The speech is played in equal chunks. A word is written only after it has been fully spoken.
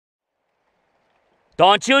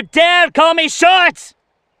Don't you dare call me short!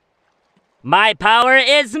 My power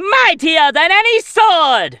is mightier than any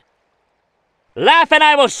sword! Laugh and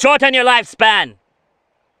I will shorten your lifespan!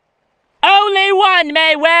 Only one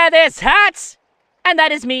may wear this hat, and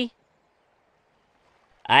that is me.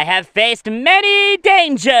 I have faced many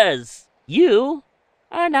dangers. You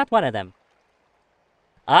are not one of them.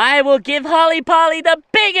 I will give Holly Polly the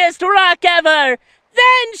biggest rock ever!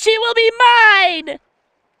 Then she will be mine!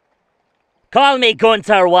 Call me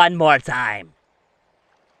Gunther one more time.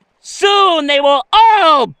 Soon they will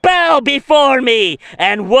all bow before me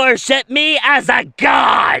and worship me as a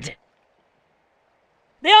god!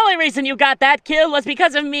 The only reason you got that kill was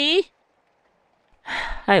because of me?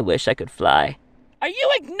 I wish I could fly. Are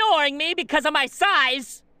you ignoring me because of my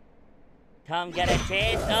size? Come get a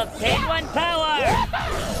taste of Penguin power!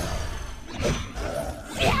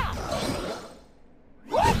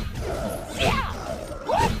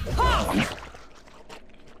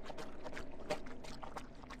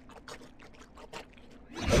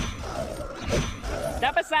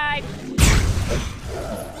 Step aside!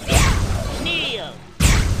 Kneel!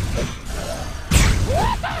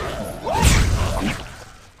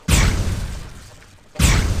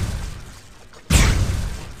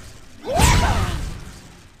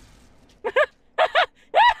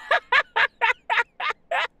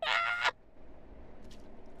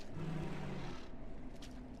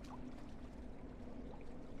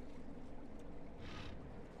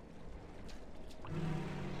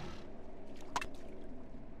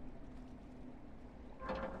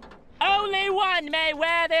 Only one may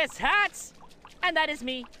wear this hat, and that is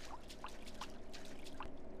me.